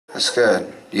That's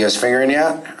good. You guys fingering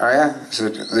yet? Are ya? So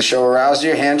the show aroused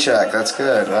you? Hand check. That's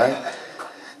good, right?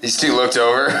 These two looked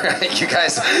over. you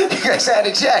guys had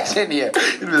to check, didn't you?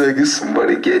 You'd be like, is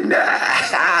somebody getting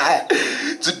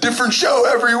It's a different show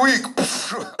every week.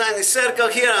 In the circle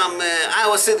here, I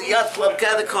was at the Yacht Club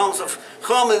Catacombs of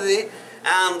Comedy,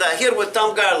 and here with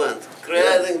Tom Garland,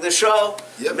 creating the show,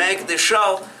 make the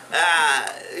show.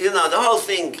 You know, the whole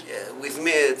thing with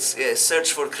me, it's a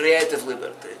search for creative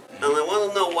liberty. And I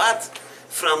want to know what,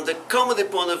 from the comedy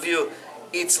point of view,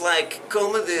 it's like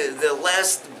comedy, the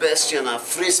last bastion of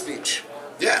free speech.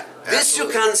 Yeah, this you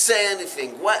can't say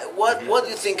anything. What do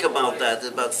you think about that?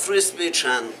 About free speech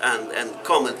and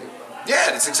comedy?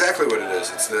 Yeah, it's exactly what it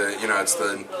is. It's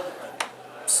the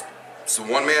it's a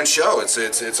one-man show.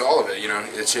 It's all of it. You know,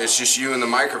 it's just you and the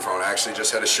microphone. I actually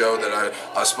just had a show that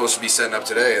I was supposed to be setting up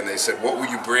today, and they said, "What will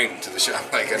you bring to the show?"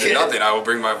 Like, I did nothing. I will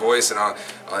bring my voice, and I'll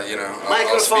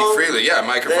speak freely. Yeah,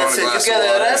 microphone, and glass of water.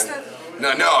 You get arrested?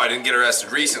 No, I didn't get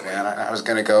arrested recently. Man, I was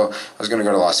gonna go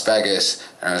to Las Vegas,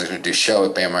 and I was gonna do a show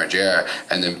with Bam Margera,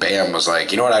 and then Bam was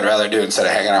like, "You know what I'd rather do instead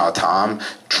of hanging out with Tom?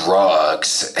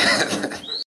 Drugs."